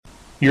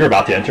You're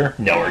about to enter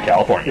Nowhere,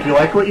 California. If you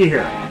like what you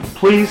hear,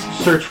 please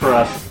search for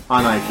us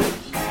on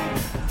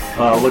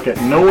iTunes. Look at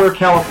Nowhere,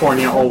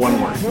 California, all one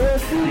word.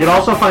 You can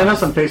also find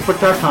us on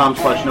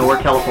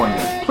Facebook.com/Nowhere,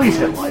 California. Please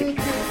hit like.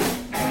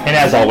 And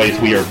as always,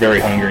 we are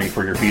very hungry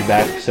for your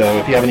feedback, so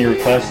if you have any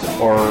requests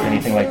or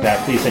anything like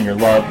that, please send your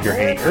love, your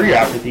hate, or your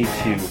apathy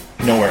to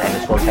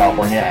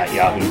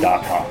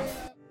nowhere_California@yahoo.com.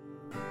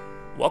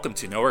 Welcome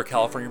to Nowhere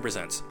California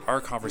Presents, our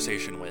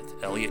conversation with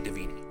Elliot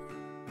Devini.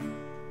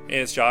 Hey,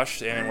 it's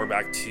Josh, and we're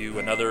back to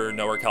another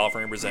Nowhere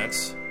California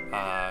Presents.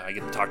 I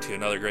get to talk to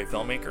another great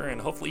filmmaker,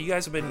 and hopefully you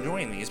guys have been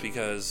enjoying these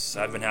because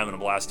I've been having a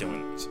blast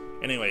doing these.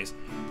 Anyways,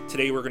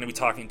 today we're going to be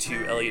talking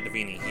to Elliot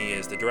Devini. He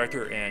is the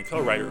director and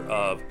co-writer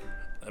of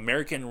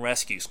American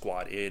Rescue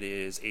Squad. It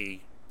is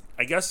I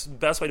guess the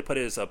best way to put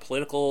it is a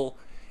political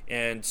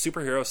and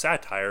superhero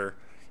satire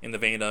in the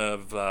vein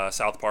of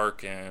South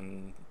Park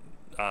and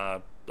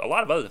a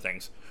lot of other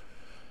things.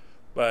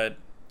 But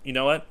you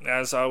know what?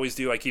 As I always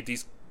do, I keep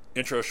these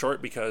intros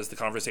short because the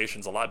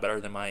conversation's a lot better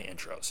than my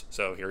intros.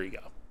 So here you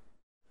go.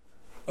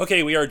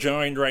 Okay, we are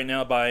joined right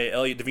now by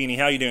Elliot Devini.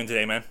 How are you doing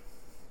today, man?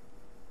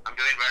 I'm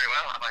doing very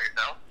well. How about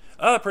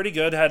yourself? Pretty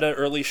good. Had an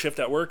early shift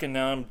at work, and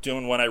now I'm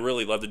doing what I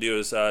really love to do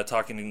is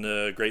talking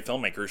to great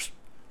filmmakers.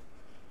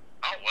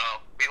 Oh,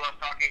 well, we love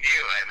talking to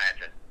you, I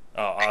imagine.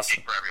 Oh,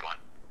 awesome. For everyone.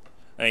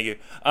 Thank you.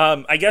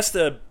 I guess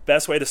the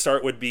best way to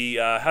start would be,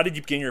 how did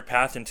you begin your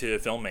path into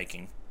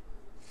filmmaking?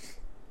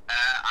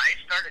 I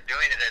started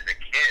doing it as a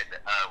kid.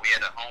 We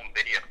had a home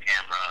video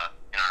camera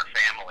in our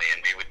family,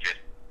 and we would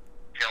just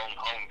film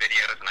home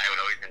videos, and I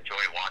would always enjoy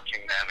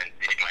watching them and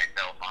seeing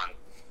myself on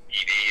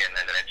TV, and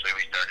then eventually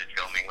we started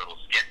filming little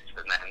skits,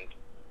 and then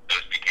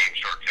those became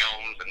short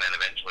films, and then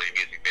eventually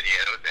music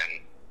videos,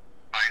 and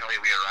finally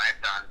we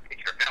arrived on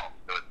feature film.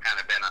 So it's kind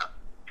of been a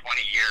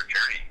 20-year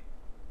journey.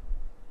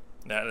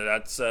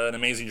 That's an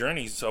amazing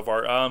journey so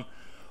far.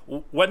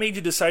 What made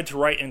you decide to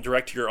write and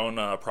direct your own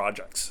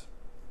projects?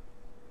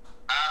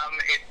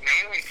 It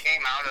mainly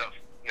came out of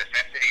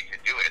necessity to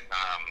do it.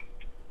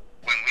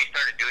 When we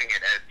started doing it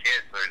as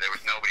kids, there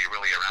was nobody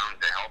really around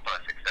to help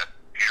us except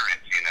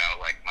parents, you know.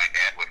 Like, my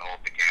dad would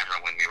hold the camera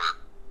when we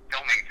were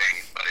filming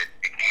things, but it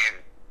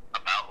became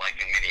about, like,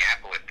 in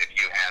Minneapolis, if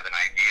you have an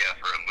idea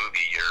for a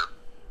movie, your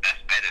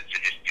best bet is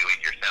to just do it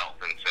yourself.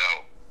 And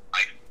so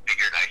I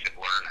figured I should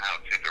learn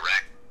how to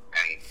direct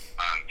and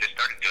just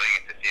started doing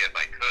it to see if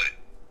I could,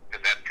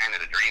 because that's kind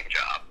of the dream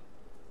job.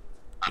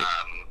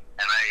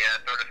 And I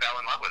sort of fell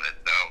in love with it,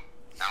 so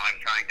now I'm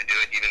trying to do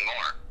it even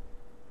more.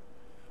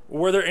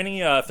 Were there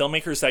any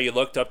filmmakers that you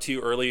looked up to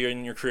earlier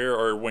in your career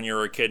or when you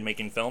were a kid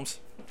making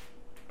films?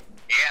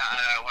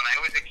 Yeah, when I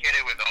was a kid,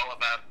 it was all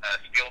about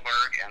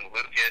Spielberg and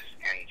Lucas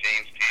and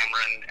James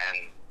Cameron,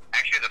 and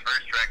actually the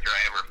first director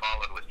I ever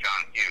followed was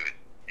John Hughes,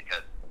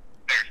 because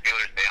Ferris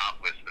Bueller's Day Off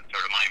was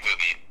sort of my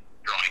movie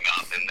growing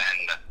up, and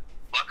then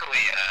luckily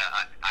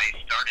I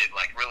started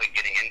like really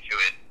getting into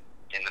it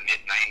in the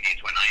mid-90s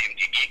when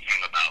IMDb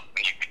came about,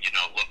 when you could,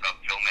 look up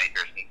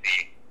filmmakers and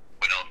see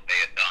what else they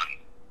had done.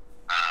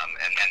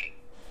 And then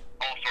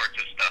all sorts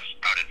of stuff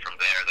sprouted from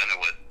there. Then it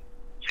was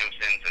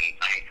Simpsons and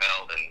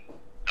Seinfeld and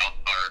South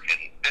Park,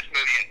 and this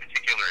movie in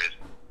particular is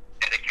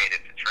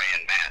dedicated to Trey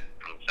and Matt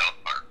from South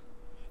Park.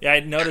 Yeah,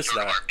 I noticed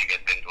that. Our biggest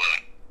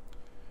influence.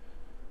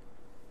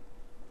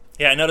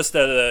 Yeah, I noticed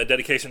the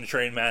dedication to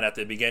Trey and Matt at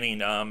the beginning.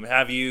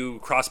 Have you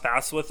crossed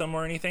paths with them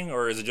or anything,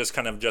 or is it just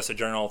kind of just a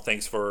general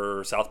thanks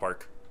for South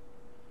Park?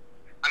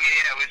 I mean,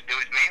 yeah, it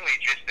was mainly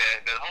just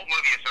the whole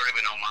movie is sort of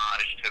an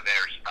homage to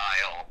their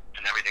style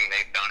and everything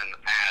they've done in the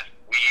past.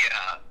 We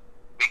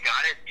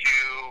got it to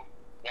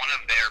one of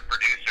their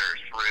producers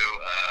through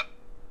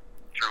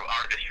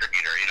our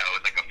distributor. It was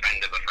like a friend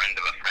of a friend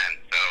of a friend.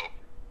 So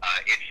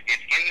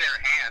it's in their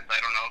hands. I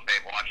don't know if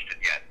they've watched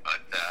it yet,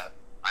 but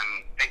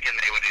I'm thinking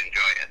they would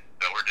enjoy it.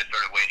 So we're just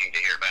sort of waiting to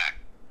hear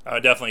back. I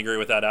would definitely agree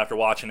with that after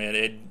watching it.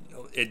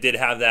 It did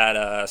have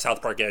that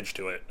South Park edge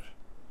to it.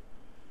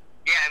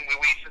 Yeah, and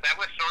so that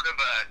was sort of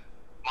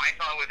my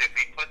thought was if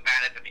we put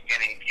that at the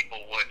beginning, people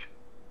would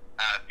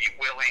be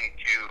willing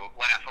to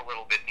laugh a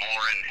little bit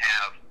more and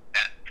have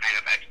that kind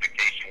of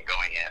expectation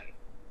going in.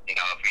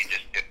 If we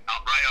just,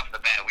 right off the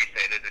bat, we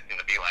say that it's going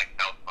to be like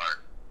South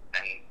Park,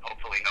 then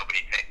hopefully nobody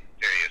takes it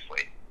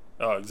seriously.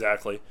 Oh,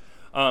 exactly.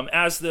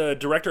 As the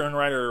director and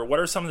writer, what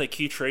are some of the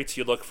key traits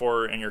you look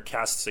for in your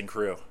casts and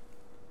crew?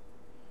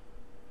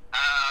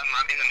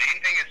 I mean, the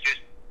main thing is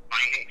just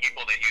finding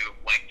people that you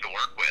like to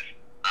work with.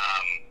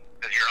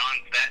 Because you're on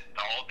set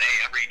all day,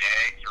 every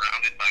day,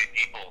 surrounded by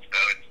people. So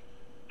it's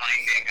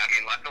finding,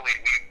 luckily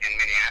in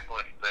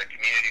Minneapolis, the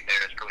community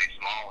there is really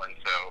small. And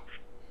so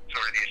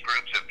sort of these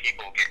groups of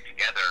people get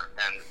together.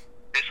 And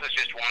this was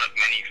just one of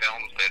many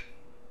films that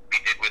we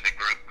did with a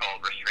group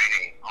called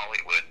Restraining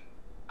Hollywood.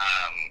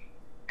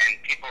 And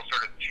people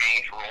sort of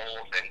change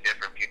roles and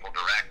different people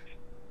direct.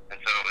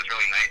 And so it was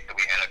really nice that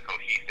we had a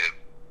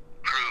cohesive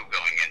crew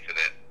going into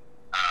this.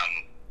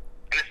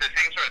 And it's the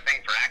same sort of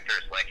thing for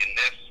actors. Like in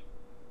this,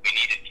 we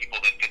needed people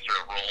that could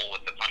sort of roll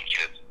with the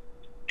punches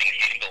and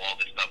handle all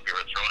the stuff we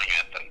were throwing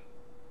at them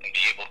and be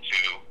able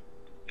to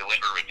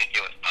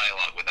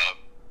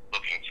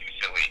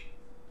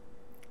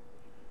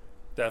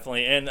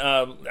Definitely. And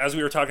as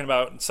we were talking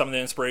about some of the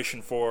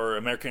inspiration for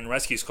American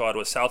Rescue Squad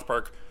with South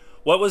Park,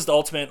 what was the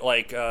ultimate,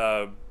 like,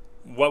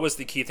 what was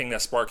the key thing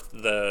that sparked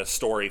the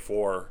story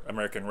for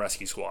American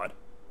Rescue Squad?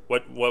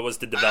 What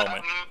was the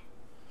development?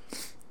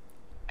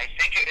 I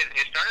think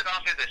it started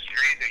off as a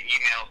series of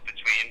emails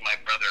between my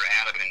brother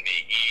Adam and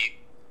me. He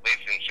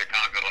lives in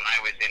Chicago and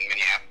I was in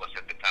Minneapolis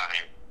at the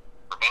time.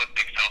 We're both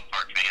big South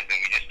Park fans, and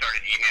we just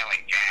started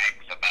emailing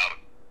gags about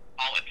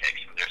politics.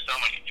 There's so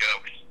many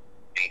jokes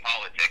in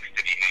politics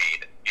to be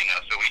made, you know,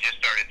 so we just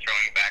started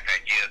throwing back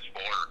ideas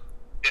for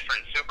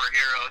different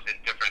superheroes and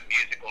different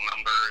musical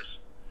numbers.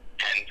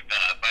 And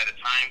by the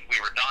time we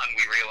were done,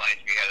 we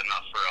realized we had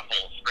enough for a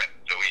whole script.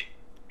 So we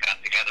got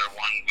together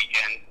one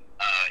weekend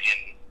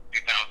in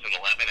 2011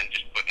 and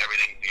just put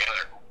everything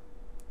together.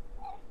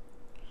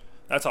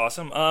 That's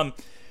awesome.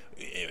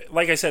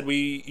 Like I said,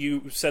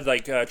 you said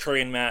like Troy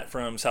and Matt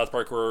from South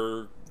Park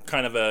were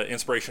kind of an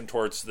inspiration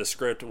towards the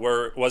script.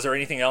 Was there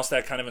anything else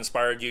that kind of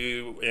inspired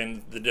you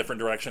in the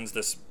different directions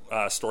this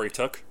story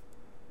took?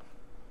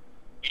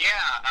 Yeah,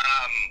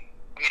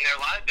 I mean, there are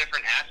a lot of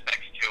different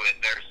aspects to it.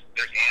 There's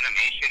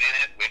animation in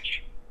it,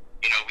 which,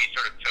 you know, we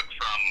sort of took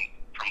from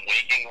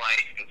Waking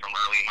Life and from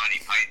early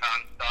Monty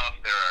Python stuff.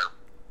 There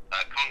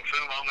are kung fu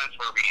moments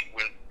where we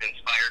were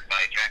inspired by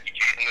Jackie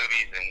Chan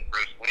movies and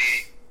Bruce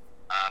Lee.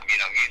 You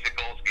know,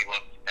 musicals, we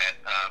looked at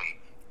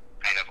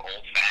kind of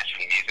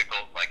old-fashioned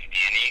musicals like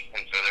Annie,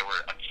 and so there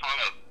were a ton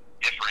of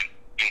different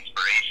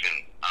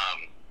inspiration.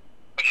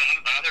 But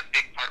another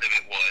big part of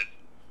it was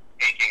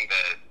taking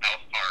the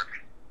South Park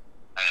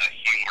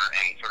humor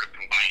and sort of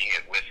combining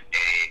it with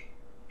a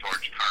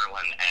George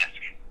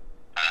Carlin-esque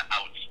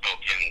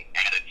outspoken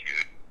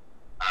attitude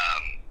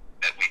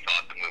that we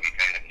thought the movie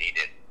kind of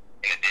needed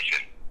in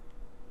addition.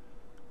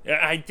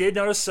 Yeah, I did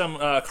notice some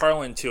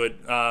Carlin to it.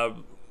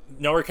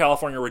 Nowhere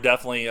California were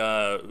definitely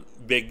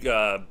big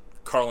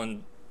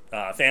Carlin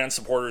fans,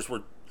 supporters.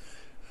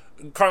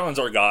 Carlin's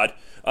our god.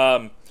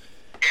 Yeah,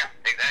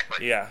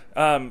 exactly.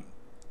 Yeah.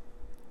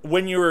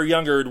 When you were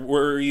younger,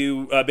 were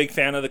you a big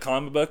fan of the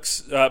comic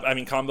books?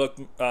 Comic book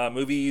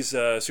movies,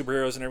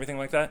 superheroes, and everything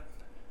like that?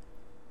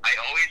 I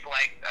always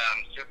liked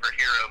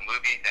superhero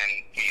movies and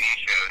TV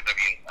shows. I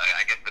mean,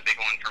 I guess the big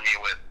one for me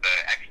was the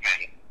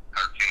X-Men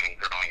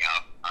cartoon growing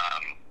up.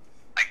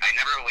 I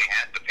never really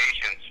had the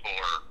patience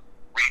for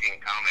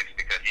reading comics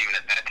because even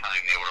at that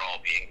time they were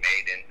all being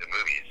made into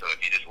movies. So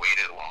if you just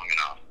waited long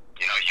enough,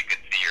 you know, you could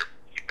see your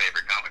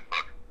favorite comic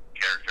book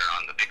character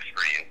on the big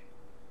screen.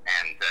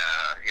 And,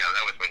 you know,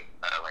 that was when,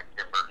 like,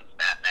 Tim Burton's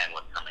Batman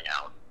was coming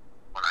out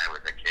when I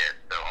was a kid.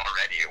 So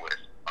already it was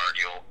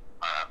Ardial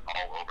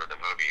all over the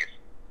movies.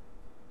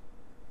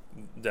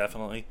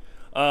 Definitely.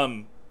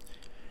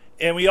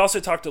 And we also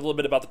talked a little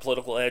bit about the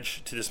political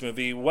edge to this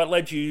movie. What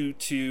led you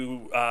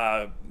to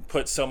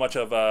put so much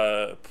of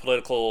a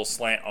political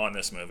slant on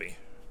this movie?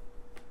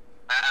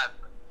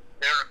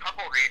 There are a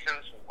couple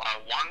reasons.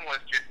 One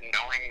was just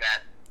knowing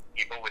that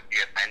people would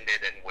be offended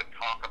and would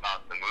talk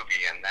about the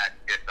movie, and that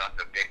gives us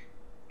a big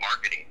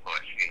marketing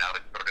push. You know,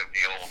 it's sort of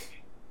the old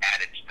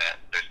adage that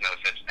there's no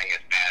such thing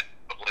as bad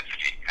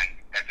publicity. And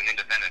as an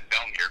independent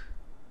film, you're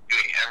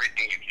doing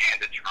everything you can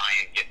to try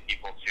and get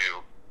people to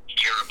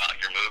hear about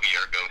your movie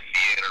or go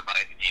see it or buy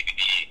the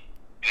DVD.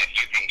 And if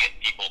you can get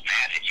people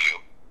mad at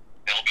you,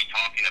 they'll be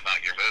talking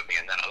about your movie,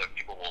 and then other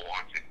people will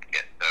want to see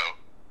it. So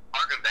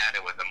part of that,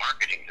 it was a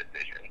marketing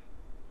decision.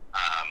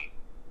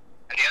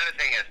 And the other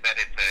thing is that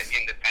it's an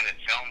independent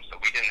film,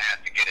 so we didn't have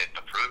to get it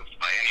approved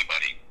by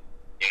anybody.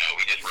 You know,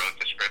 we just wrote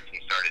the script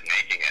and started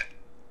making it.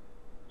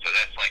 So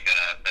that's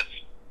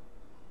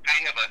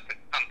kind of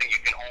something you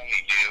can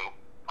only do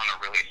on a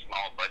really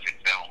small budget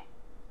film.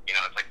 You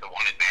know, it's like the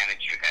one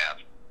advantage you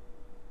have.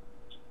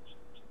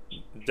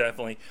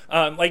 Definitely.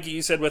 Like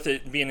you said, with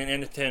it being an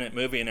independent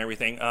movie and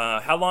everything,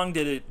 how long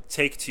did it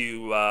take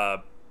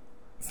to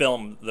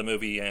film the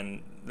movie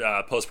and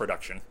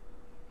post-production?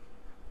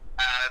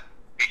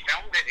 We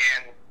filmed it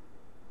in,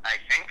 I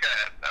think,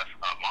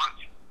 a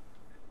month.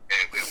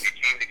 We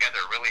came together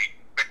really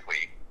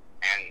quickly,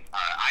 and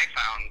I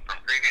found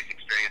from previous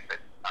experience that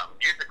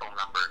musical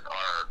numbers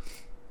are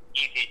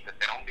easy to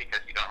film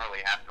because you don't really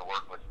have to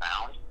work with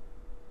sound.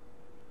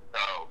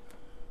 So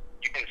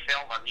you can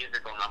film a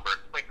musical number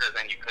quicker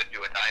than you could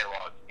do a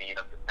dialogue scene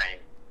of the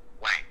same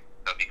length.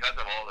 So because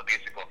of all the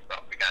musical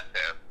stuff, we got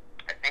to,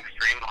 I think,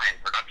 streamline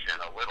production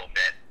a little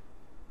bit.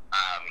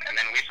 And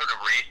then we sort of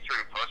raced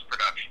through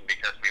post-production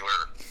because we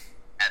were,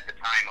 at the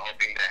time,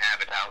 hoping to have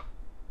it out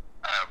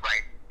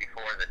right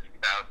before the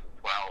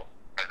 2012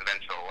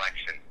 presidential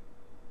election.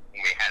 And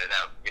we had it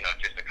out, you know,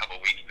 just a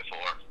couple weeks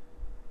before.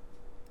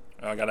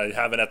 I gotta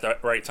have it at the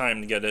right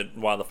time to get it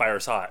while the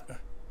fire's hot.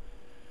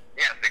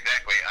 Yes,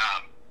 exactly.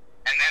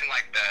 And then,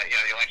 like, the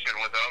election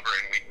was over,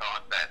 and we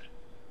thought that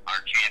our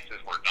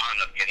chances were done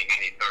of getting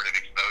any sort of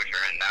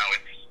exposure, and now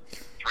it's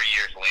 3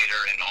 years later,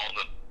 and all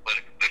the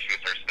political issues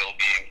are still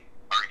being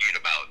argued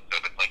about, so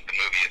it's like the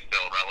movie is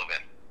still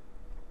relevant.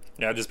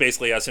 Yeah, just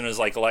basically as soon as,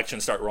 like,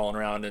 elections start rolling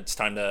around, it's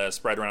time to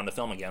spread around the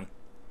film again.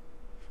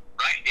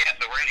 Right, yeah,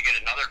 so we're going to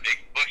get another big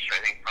push, I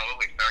think,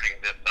 probably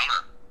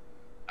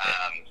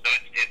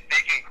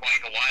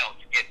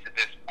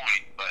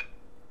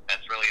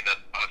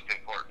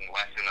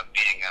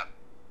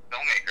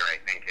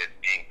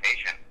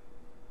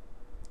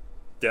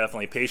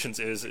Definitely. Patience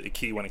is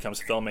key when it comes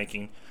to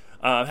filmmaking.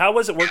 How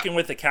was it working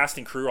with the cast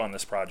and crew on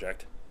this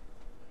project?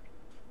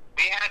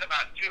 We had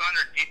about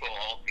 200 people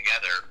all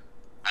together.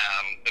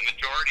 The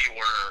majority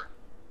were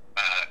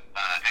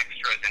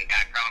extras and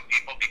background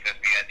people because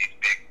we had these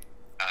big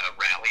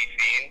rally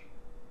scenes,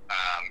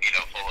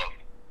 full of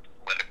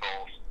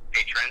political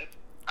patrons.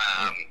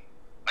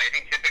 I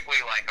think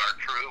typically, like, our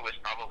crew was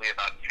probably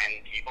about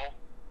 10 people.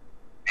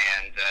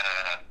 And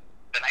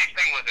the nice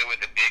thing was it was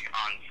a big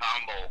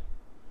ensemble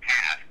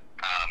cast.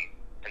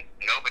 And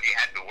nobody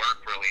had to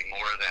work really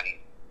more than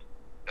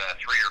 3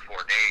 or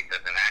 4 days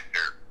as an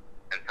actor.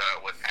 And so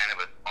it was kind of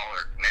a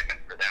smaller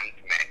commitment for them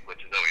to make, which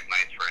is always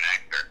nice for an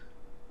actor.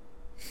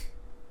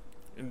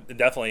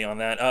 Definitely on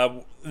that.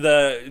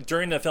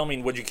 During the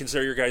filming, would you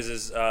consider your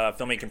guys'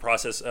 filmmaking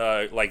process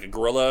like a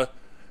guerrilla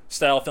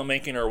style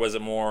filmmaking, or was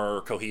it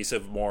more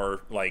cohesive,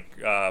 more like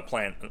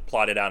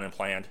plotted out and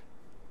planned?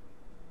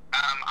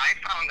 I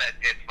found that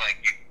it's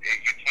like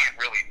you can't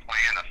really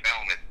plan a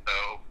film. It's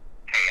so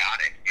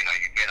chaotic. You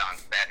get on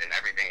set and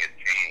everything has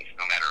changed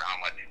no matter how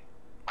much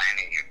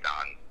planning you've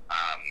done.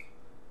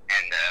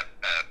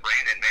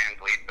 Brandon Van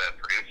Vliet, the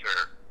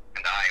producer,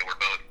 and I were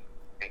both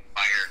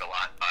inspired a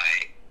lot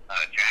by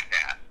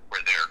Jackass, where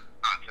they're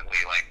constantly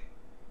like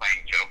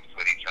playing jokes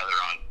with each other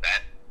on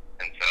set.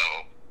 And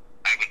so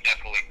I would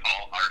definitely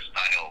call our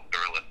style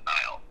guerrilla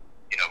style.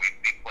 We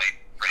played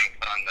pranks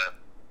on the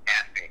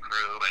cast and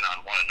crew and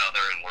on one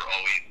another, and we're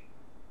always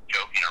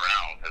joking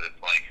around because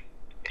it's like,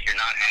 if you're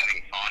not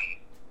having fun,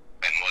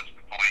 then what's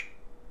the point?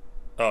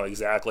 Oh,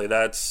 exactly.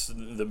 That's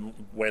the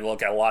way to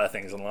look at a lot of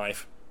things in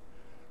life.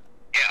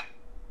 Yeah.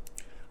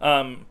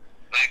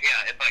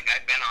 It's like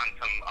I've been on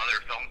some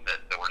other film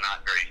sets that were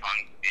not very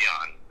fun to be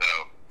on.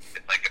 So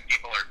it's like if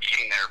people are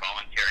being there,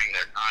 volunteering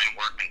their time,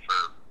 working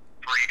for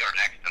free or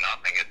next to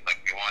nothing, it's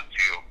like we want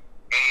to,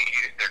 A,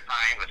 use their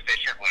time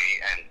efficiently,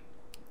 and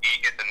B,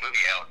 get the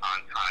movie out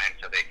on time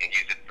so they can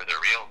use it for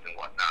their reels and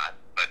whatnot.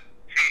 But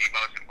C,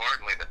 most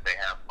importantly, that they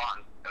have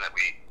fun and that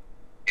we,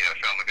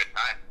 show them a good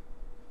time.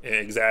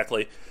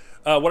 Exactly.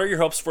 What are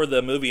your hopes for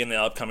the movie in the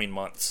upcoming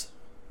months?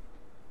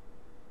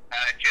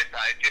 Just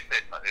that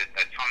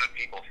a ton of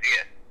people see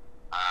it.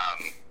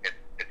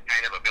 It's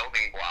kind of a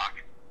building block,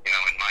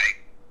 in my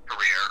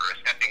career, or a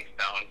stepping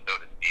stone, so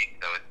to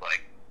speak. So it's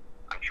like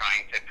I'm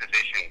trying to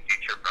position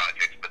future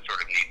projects, but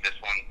sort of need this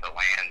one to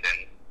land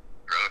and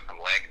grow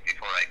some legs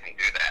before I can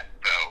do that.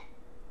 So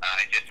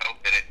I just hope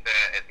that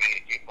as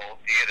many people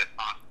see it as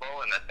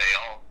possible, and that they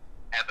all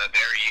have a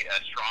very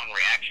strong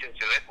reaction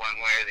to it, one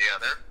way or the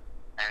other,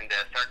 and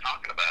start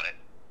talking about it.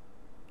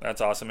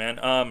 That's awesome, man.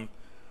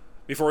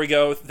 Before we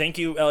go, thank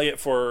you, Elliot,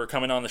 for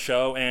coming on the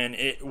show. And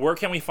where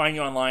can we find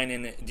you online?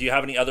 And do you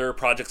have any other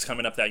projects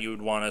coming up that you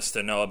would want us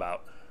to know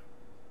about?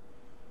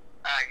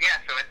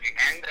 So at the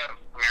end of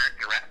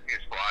American Rescue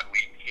Squad, we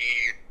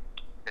teased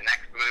the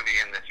next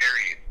movie in the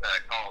series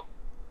called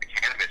The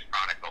Cannabis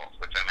Chronicles,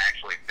 which I'm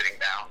actually sitting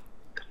down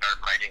to start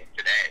writing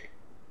today.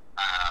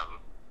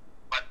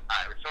 But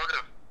sort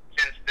of,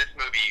 since this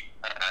movie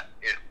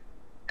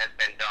has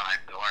been done,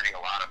 I've been learning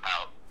a lot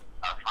about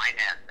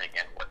financing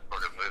and what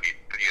sort of movie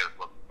studios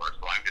look for.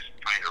 So I'm just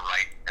trying to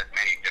write as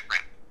many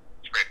different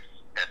scripts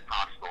as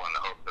possible in the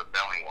hopes of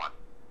selling one.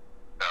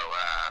 So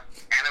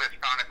Cannabis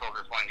Chronicles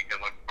is one you can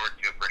look forward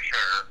to for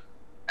sure,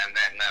 and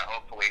then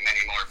hopefully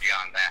many more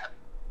beyond that.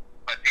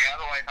 But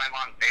otherwise, I'm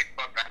on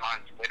Facebook, I'm on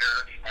Twitter,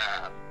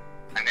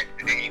 I'm at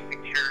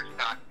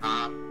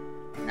todayypictures.com,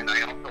 and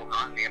I also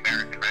run the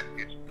American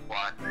Rescue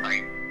Squad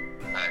site,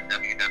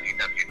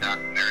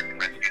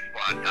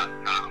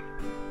 www.americanrescuesquad.com.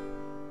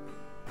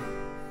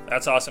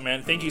 That's awesome,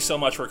 man. Thank you so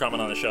much for coming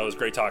on the show. It was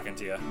great talking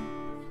to you.